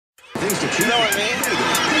things to keep. You know what I mean?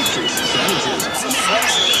 Pastries, sandwiches.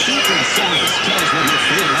 Secret sauce. Tell us what your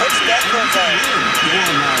favorite. What's that called? Go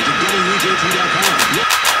online to WJT.com.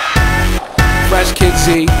 Fresh Kid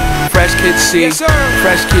Z, Fresh Kid C, Yes, sir.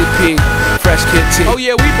 Fresh Kid P, Fresh Kid T. Oh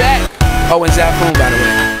yeah, we back. Oh, and Zafoon, by the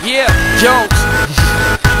way. Yeah, Jones.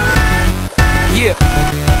 Yeah.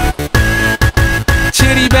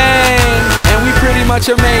 Chitty Bang, and we pretty much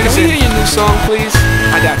amazing. Can we hear your new song, please?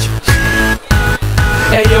 I got you.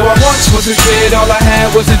 Hey yo, I once was a kid, all I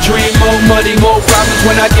had was a dream. More money, more problems,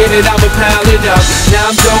 when I get it, I'ma pile it up.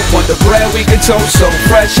 Now I'm dope, want the bread we can toast. So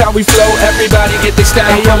fresh how we flow, everybody get their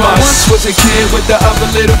style from us. I once was a kid with the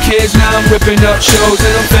other little kids. Now I'm ripping up shows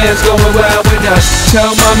and them fans going wild with us.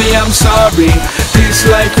 Tell mommy I'm sorry, this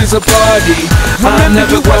life is a party. I'm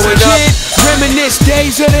never growing up. Reminisce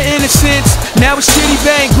days of the innocence. Now it's Chitty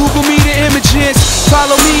Bang, Google me the images.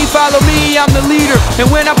 Follow me, I'm the leader.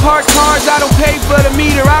 And when I park cars, I don't pay for the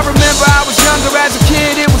meter. I remember I was younger as a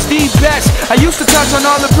kid, it was the best. I used to touch on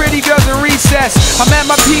all the pretty girls in recess. I'm at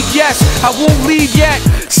my peak, yes, I won't leave yet.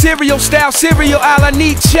 Cereal style, cereal aisle, I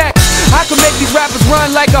need checks. I can make these rappers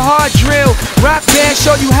run like a hard drill. Rock band,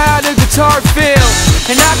 show you how the guitar feel.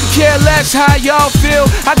 And I could care less how y'all feel.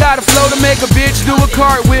 I got a flow to make a bitch do a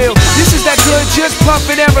cartwheel. This is that good, just pump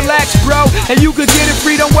it and relax, bro. And you could get it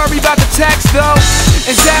free, don't worry about the tax, though.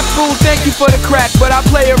 And Zafoon, thank you for the crack, but I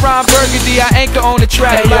play around Burgundy, I anchor on the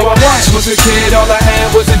track. Hey yo, I once was a kid, all I had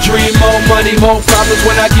was a dream. More money, more problems,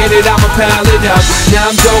 when I get it, I'ma pile it up. Now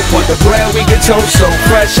I'm dope, want the bread we can toast. So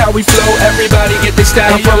fresh how we flow, everybody get their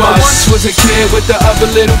style from us. I once was a kid with the other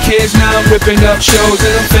little kids. Now I'm ripping up shows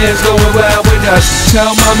and them fans going wild with us.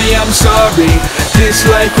 Tell mommy I'm sorry, this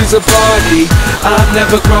life is a party. I'm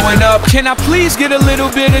never growing up. Can I please get a little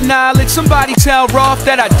bit of knowledge? Somebody tell Rolf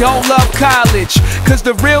that I don't love college. Cause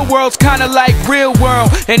the real world's kinda like real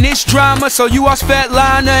world. And it's drama, so you are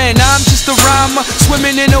Svetlana and I'm just a rhymer.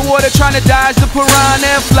 Swimming in the water trying to dodge the piranha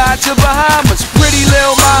and fly to Bahamas. Pretty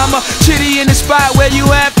little mama, Chitty in the spot where you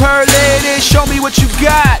at, per lady. Show me what you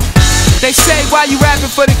got. They say, why you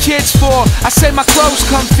rapping for the kids for? I say my clothes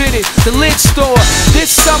come fitted, the lid store.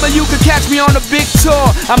 This summer you could catch me on a big tour.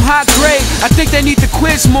 I'm high grade, I think they need to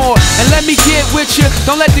quiz more. And let me get with you,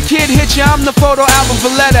 don't let the kid hit you. I'm the photo album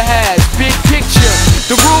Valletta has, big picture.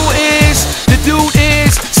 The rule is, the dude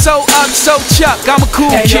is so up, so chuck, I'm a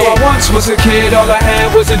cool kid. Yo, I once was a kid, all I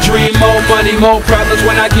had was a dream. More money, more problems,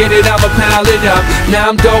 when I get it, I'ma pile it up.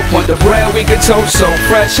 Now I'm dope, want the bread we can toast. So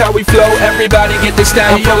fresh how we flow, everybody get their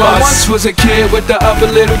style from us. I once was a kid with the other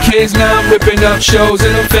little kids. Now I'm ripping up shows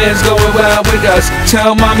and them fans going wild with us.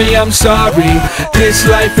 Tell mommy I'm sorry, this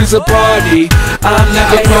life is a party. I'm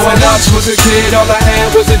never growing up. I once was a kid, all I had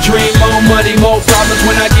was a dream. More money, more problems,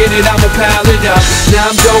 when I get it, I'ma pile it up. Now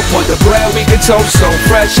I'm dope, want the bread we can toast. So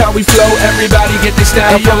fresh how we flow, everybody get their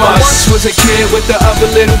style from us. I once was a kid with the other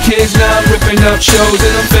little kids. Now I'm ripping up shows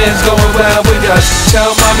and them fans going wild with us.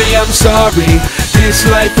 Tell mommy I'm sorry, this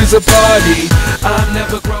life is a party. I'm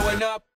never growing up.